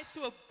guys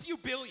to a few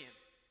billion.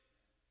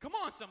 Come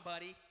on,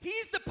 somebody.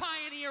 He's the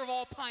pioneer of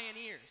all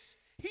pioneers.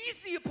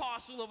 He's the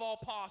apostle of all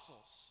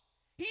apostles.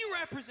 He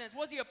represents,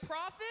 was he a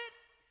prophet?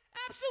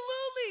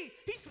 Absolutely.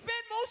 He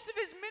spent most of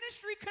his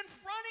ministry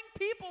confronting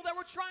people that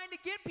were trying to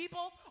get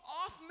people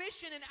off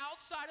mission and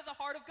outside of the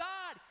heart of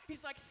God.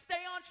 He's like,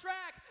 stay on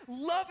track.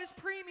 Love is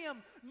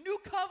premium. New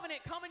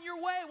covenant coming your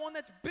way, one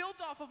that's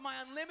built off of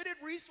my unlimited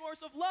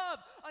resource of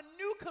love. A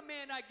new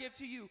command I give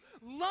to you.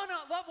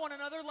 Love one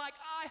another like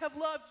I have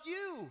loved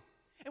you.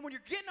 And when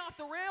you're getting off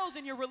the rails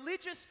in your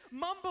religious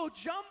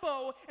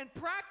mumbo-jumbo and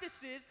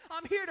practices,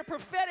 I'm here to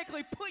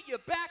prophetically put you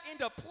back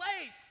into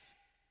place.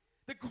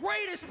 The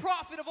greatest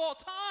prophet of all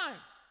time,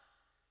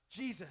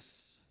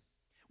 Jesus.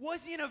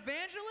 Was he an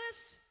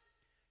evangelist?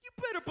 You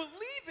better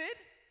believe it.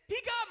 He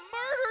got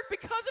murdered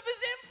because of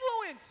his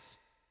influence.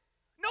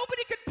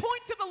 Nobody could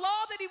point to the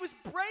law that he was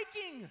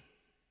breaking.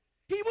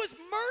 He was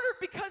murdered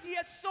because he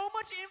had so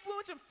much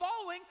influence and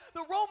following.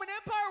 The Roman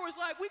Empire was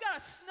like, we got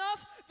to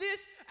snuff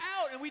this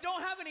out, and we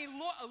don't have any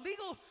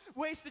legal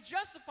ways to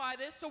justify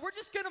this, so we're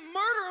just going to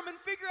murder him and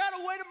figure out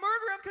a way to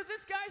murder him because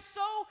this guy's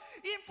so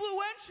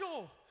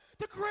influential.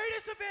 The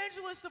greatest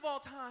evangelist of all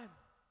time.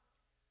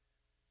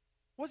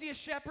 Was he a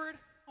shepherd?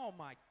 Oh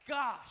my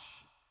gosh.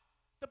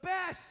 The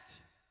best.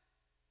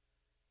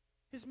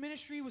 His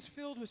ministry was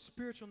filled with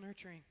spiritual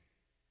nurturing.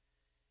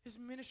 His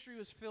ministry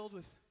was filled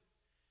with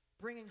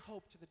bringing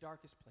hope to the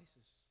darkest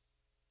places.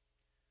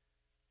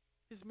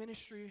 His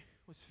ministry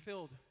was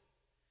filled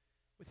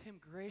with him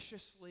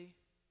graciously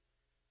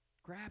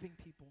grabbing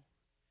people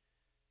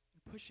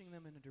and pushing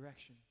them in a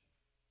direction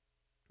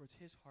towards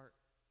his heart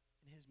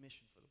and his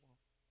mission for the world.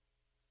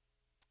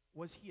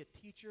 Was he a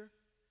teacher?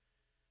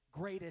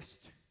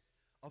 Greatest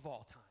of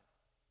all time.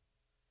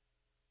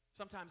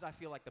 Sometimes I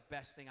feel like the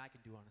best thing I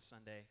can do on a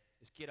Sunday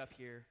is get up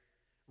here,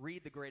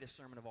 read the greatest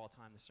sermon of all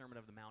time, the Sermon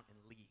of the Mount, and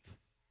leave.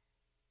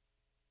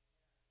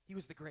 He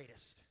was the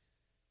greatest.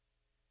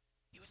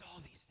 He was all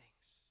these things.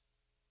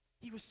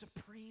 He was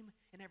supreme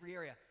in every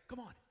area. Come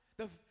on,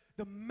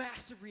 the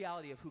massive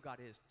reality of who God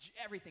is,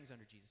 everything's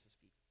under Jesus'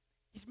 feet.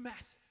 He's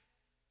massive.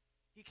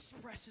 He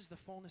expresses the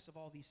fullness of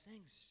all these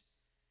things.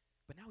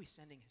 But now he's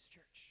sending his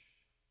church.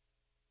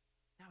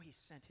 Now he's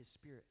sent his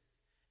Spirit.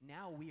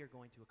 Now we are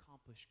going to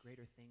accomplish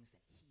greater things than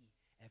he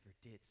ever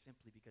did,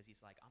 simply because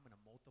he's like, I'm going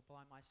to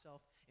multiply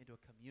myself into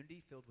a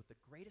community filled with the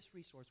greatest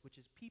resource, which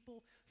is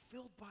people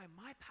filled by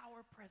my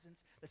power,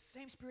 presence, the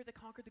same Spirit that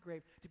conquered the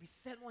grave, to be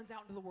sent ones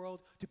out into the world,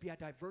 to be a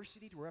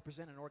diversity, to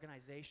represent an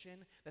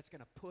organization that's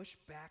going to push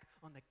back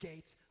on the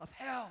gates of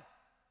hell.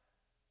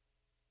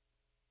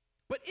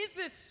 But is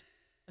this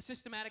a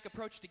systematic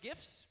approach to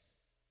gifts?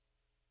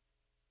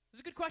 This is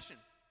a good question.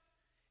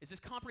 Is this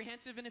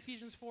comprehensive in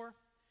Ephesians 4,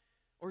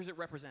 or is it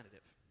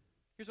representative?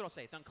 Here's what I'll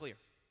say. It's unclear.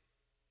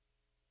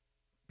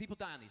 People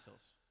die on these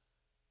hills.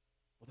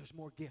 Well, there's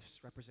more gifts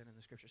represented in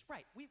the scriptures.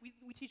 Right.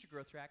 We teach a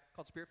growth track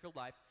called Spirit-Filled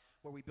Life,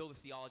 where we build a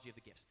theology of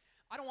the gifts.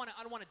 I don't want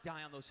to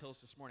die on those hills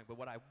this morning, but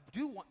what I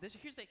do want,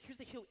 here's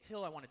the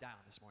hill I want to die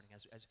on this morning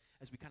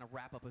as we kind of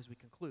wrap up, as we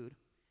conclude,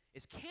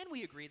 is can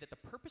we agree that the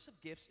purpose of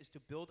gifts is to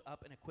build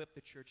up and equip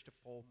the church to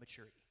full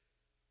maturity?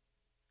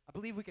 I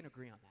believe we can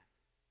agree on that.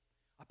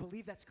 I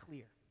believe that's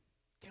clear.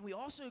 Can we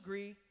also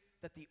agree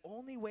that the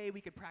only way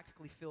we can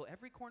practically fill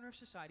every corner of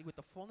society with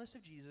the fullness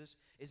of Jesus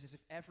is as if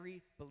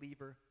every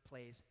believer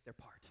plays their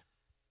part?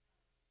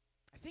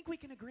 I think we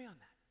can agree on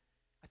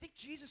that. I think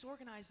Jesus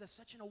organized us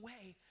such in a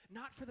way,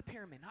 not for the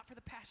pyramid, not for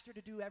the pastor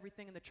to do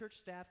everything and the church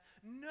staff.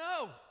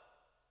 No!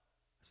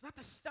 It's not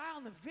the style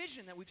and the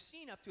vision that we've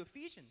seen up to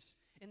Ephesians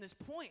in this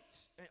point,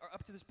 or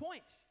up to this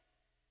point.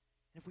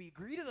 And if we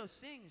agree to those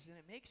things, then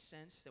it makes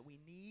sense that we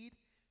need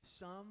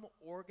some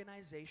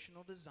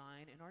organizational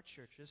design in our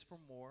churches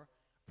for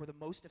the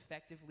most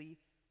effectively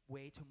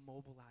way to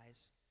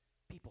mobilize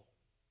people.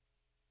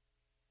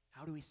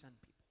 How do we send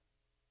people?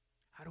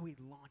 How do we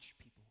launch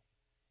people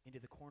into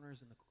the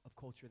corners of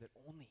culture that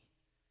only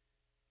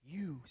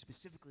you,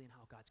 specifically in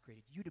how God's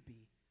created you to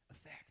be,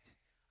 affect?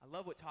 I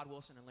love what Todd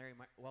Wilson and Larry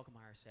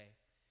Welkemeyer say.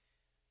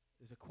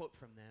 There's a quote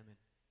from them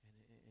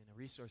in a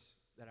resource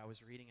that I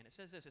was reading, and it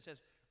says this. It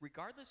says,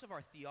 regardless of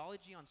our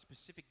theology on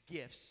specific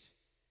gifts,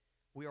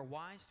 we are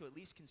wise to at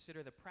least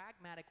consider the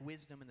pragmatic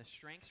wisdom and the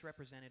strengths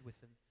represented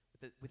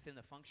within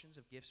the functions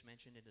of gifts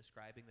mentioned in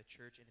describing the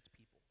church and its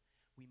people.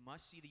 We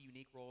must see the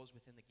unique roles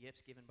within the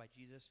gifts given by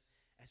Jesus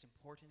as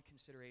important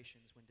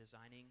considerations when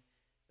designing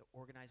the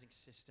organizing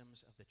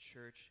systems of the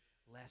church,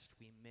 lest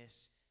we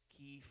miss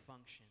key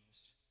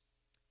functions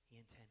he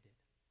intended.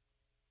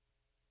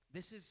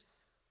 This is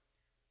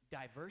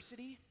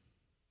diversity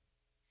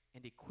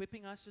and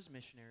equipping us as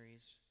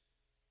missionaries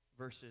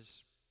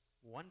versus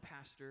one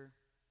pastor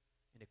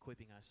and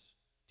equipping us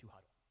to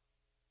huddle.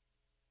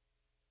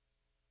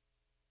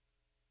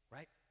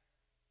 Right?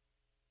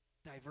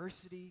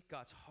 Diversity,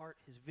 God's heart,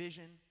 his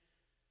vision,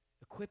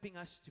 equipping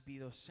us to be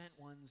those sent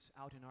ones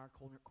out in our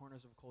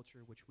corners of culture,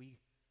 which we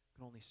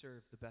can only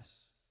serve the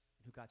best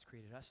in who God's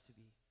created us to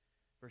be,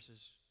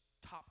 versus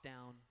top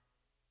down,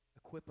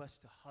 equip us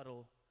to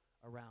huddle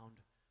around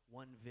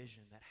one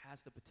vision that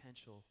has the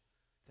potential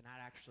to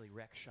not actually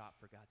wreck shop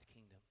for God's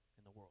kingdom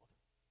in the world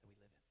that we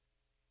live in.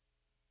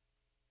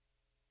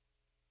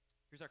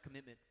 Here's our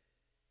commitment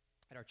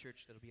at our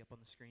church that'll be up on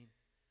the screen.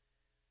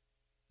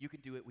 You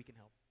can do it, we can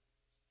help.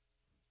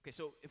 Okay,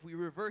 so if we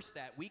reverse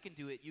that, we can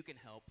do it, you can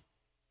help.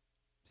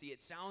 See,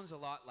 it sounds a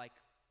lot like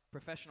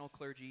professional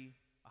clergy,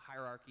 a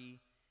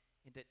hierarchy,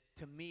 and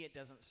to me it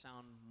doesn't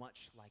sound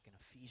much like an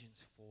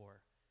Ephesians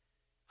 4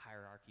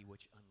 hierarchy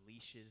which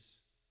unleashes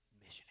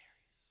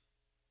missionaries.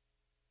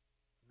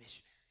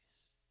 Missionaries.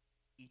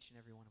 Each and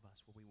every one of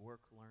us, where we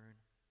work, learn,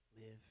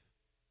 live,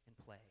 and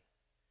play.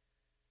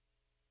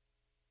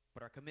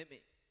 But our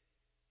commitment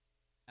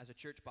as a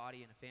church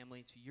body and a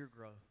family to your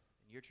growth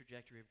and your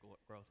trajectory of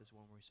growth is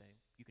one where we say,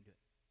 you can do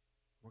it.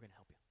 We're going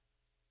to help you.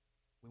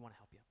 We want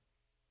to help you.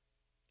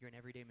 You're an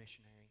everyday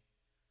missionary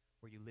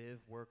where you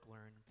live, work,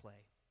 learn, and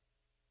play.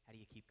 How do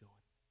you keep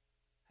going?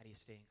 How do you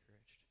stay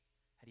encouraged?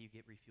 How do you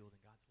get refueled in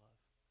God's love?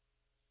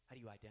 How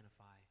do you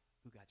identify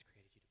who God's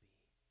created you to be?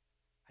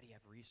 How do you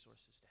have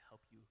resources to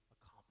help you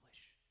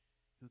accomplish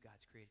who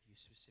God's created you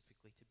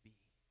specifically to be?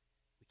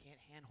 We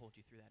can't handhold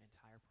you through that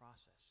entire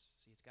process.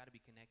 See, it's got to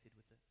be connected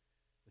with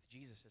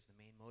Jesus as the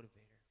main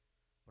motivator.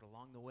 But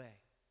along the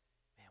way,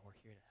 man, we're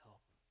here to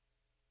help.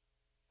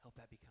 Help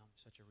that become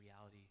such a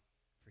reality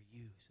for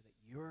you so that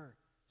your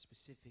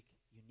specific,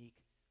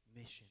 unique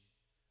mission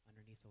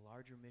underneath the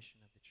larger mission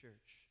of the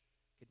church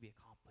could be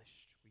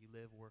accomplished, where you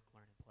live, work,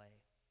 learn, and play.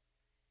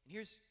 And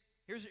here's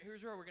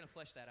where we're going to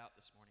flesh that out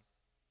this morning.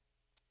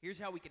 Here's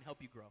how we can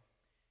help you grow.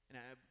 And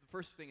the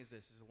first thing is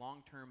a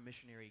long-term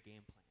missionary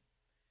game plan.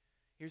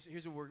 Here's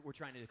what we're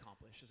trying to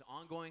accomplish, is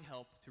ongoing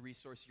help to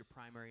resource your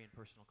primary and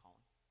personal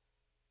calling.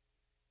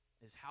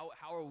 Is how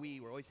are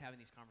we're always having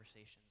these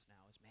conversations now,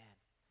 is man,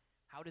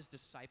 how does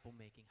disciple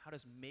making, how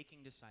does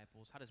making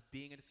disciples, how does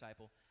being a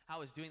disciple,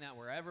 how is doing that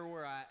wherever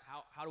we're at,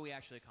 how do we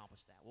actually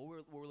accomplish that?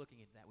 Well, we're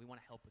looking at that. We want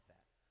to help with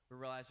that. We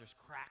realize there's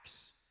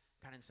cracks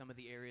kind of in some of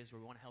the areas where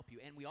we want to help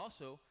you, and we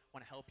also want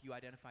to help you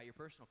identify your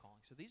personal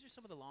calling. So these are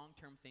some of the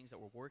long-term things that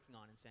we're working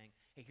on and saying,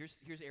 hey,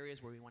 here's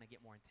areas where we want to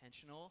get more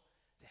intentional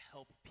to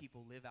help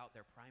people live out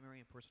their primary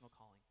and personal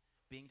calling,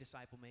 being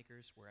disciple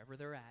makers wherever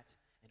they're at,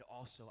 and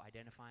also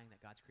identifying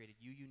that God's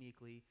created you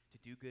uniquely to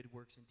do good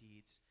works and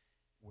deeds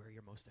where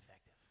you're most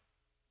effective.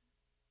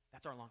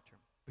 That's our long term.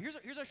 But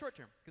here's our short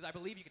term, because I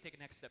believe you can take a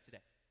next step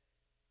today.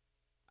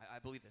 I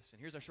believe this.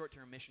 And here's our short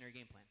term missionary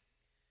game plan.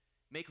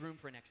 Make room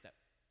for a next step.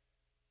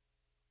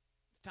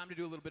 It's time to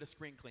do a little bit of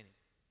spring cleaning.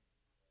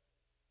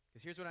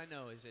 Because here's what I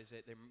know is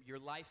that your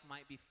life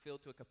might be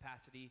filled to a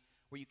capacity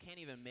where you can't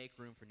even make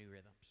room for new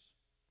rhythms.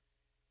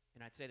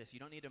 And I'd say this, you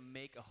don't need to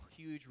make a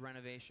huge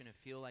renovation and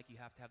feel like you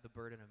have to have the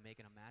burden of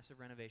making a massive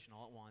renovation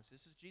all at once.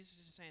 Jesus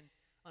is just saying,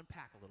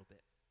 unpack a little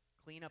bit,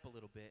 clean up a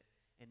little bit,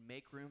 and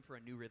make room for a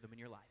new rhythm in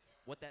your life.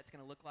 What that's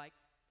going to look like,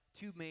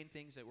 two main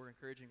things that we're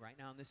encouraging right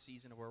now in this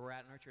season of where we're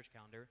at in our church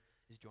calendar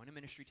is join a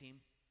ministry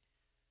team.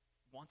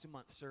 Once a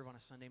month, serve on a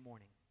Sunday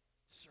morning.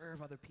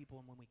 Serve other people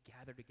and when we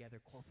gather together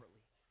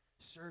corporately.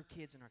 Serve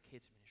kids in our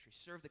kids ministry.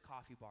 Serve the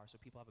coffee bar so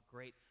people have a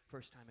great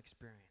first-time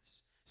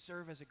experience.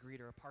 Serve as a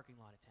greeter, a parking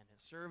lot attendant.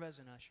 Serve as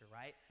an usher,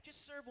 right?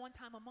 Just serve one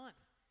time a month.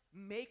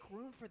 Make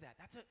room for that.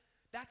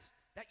 That's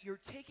you're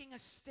taking a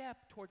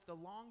step towards the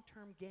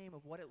long-term game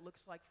of what it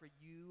looks like for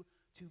you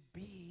to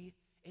be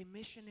a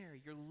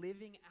missionary. You're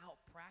living out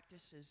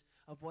practices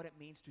of what it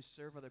means to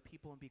serve other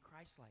people and be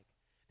Christ-like.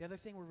 The other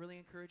thing we're really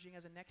encouraging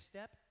as a next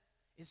step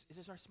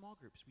is our small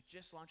groups. We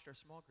just launched our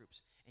small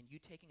groups, and you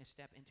taking a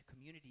step into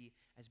community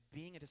as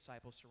being a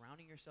disciple,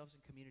 surrounding yourselves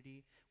in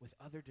community with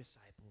other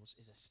disciples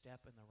is a step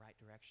in the right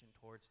direction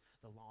towards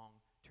the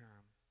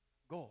long-term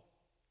goal.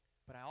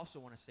 But I also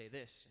want to say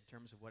this in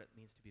terms of what it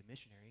means to be a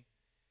missionary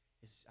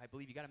is I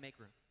believe you got to make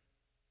room.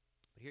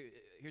 But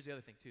here's the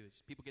other thing too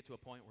is people get to a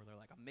point where they're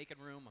like, I'm making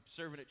room, I'm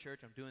serving at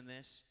church, I'm doing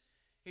this.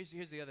 Here's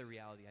the other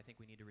reality I think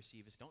we need to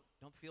receive is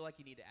don't feel like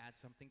you need to add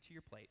something to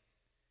your plate.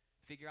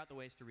 Figure out the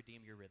ways to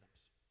redeem your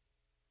rhythms.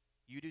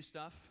 You do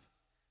stuff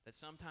that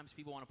sometimes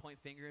people want to point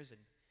fingers and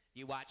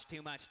you watch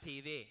too much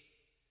TV.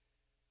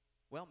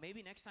 Well,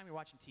 maybe next time you're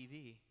watching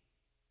TV,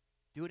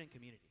 do it in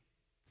community.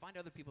 Find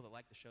other people that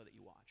like the show that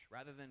you watch.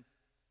 Rather than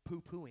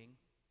poo-pooing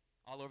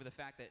all over the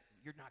fact that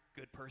you're not a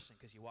good person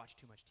because you watch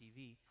too much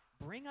TV,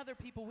 bring other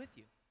people with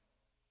you.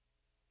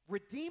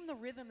 Redeem the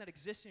rhythm that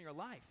exists in your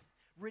life.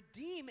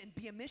 Redeem and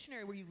be a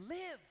missionary where you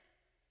live,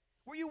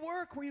 where you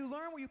work, where you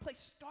learn, where you play.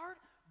 Start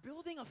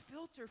building a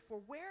filter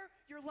for where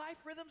your life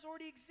rhythms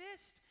already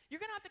exist. You're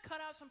going to have to cut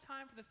out some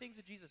time for the things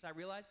of Jesus. I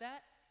realize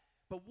that.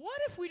 But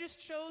what if we just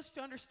chose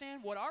to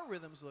understand what our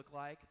rhythms look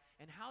like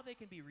and how they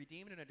can be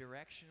redeemed in a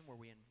direction where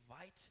we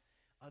invite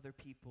other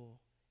people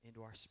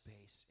into our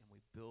space and we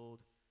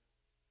build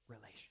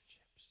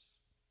relationships?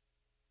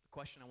 The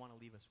question I want to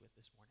leave us with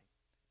this morning,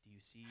 do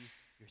you see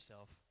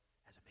yourself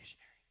as a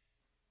missionary?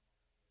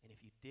 And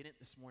if you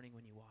didn't this morning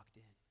when you walked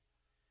in,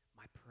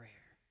 my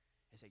prayer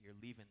is that you're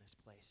leaving this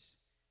place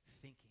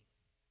thinking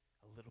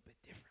a little bit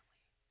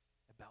differently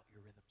about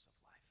your rhythms of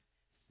life,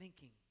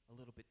 thinking a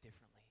little bit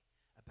differently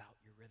about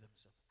your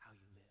rhythms of how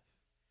you live,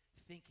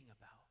 thinking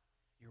about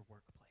your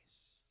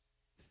workplace,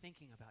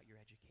 thinking about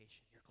your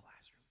education, your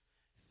classroom,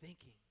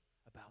 thinking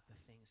about the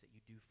things that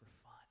you do for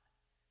fun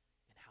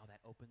and how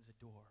that opens a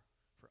door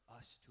for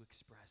us to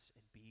express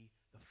and be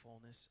the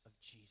fullness of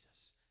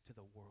Jesus to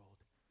the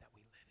world that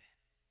we live in.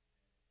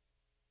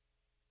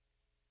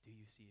 Do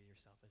you see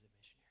yourself as a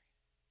missionary?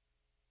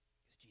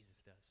 Because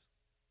Jesus does.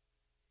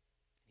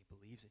 And he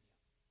believes in you.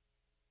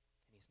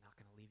 And he's not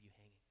going to leave you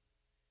hanging.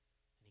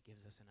 And he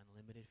gives us an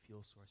unlimited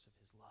fuel source of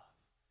his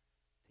love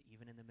to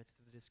even in the midst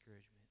of the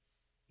discouragement,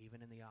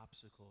 even in the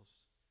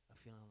obstacles of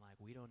feeling like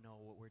we don't know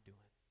what we're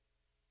doing,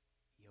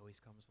 he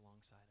always comes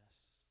alongside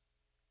us,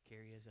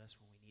 carries us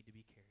when we need to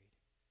be carried,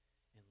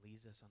 and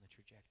leads us on the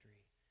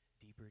trajectory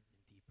deeper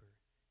and deeper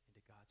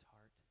into God's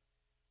heart,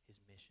 his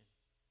mission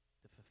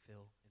to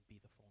fulfill and be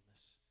the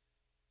fullness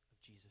of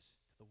Jesus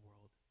to the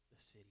world,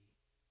 the city,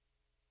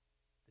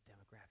 the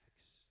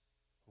demographics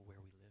of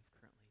where we live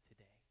currently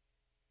today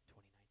in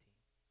 2019.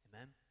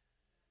 Amen?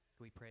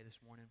 Can we pray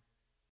this morning?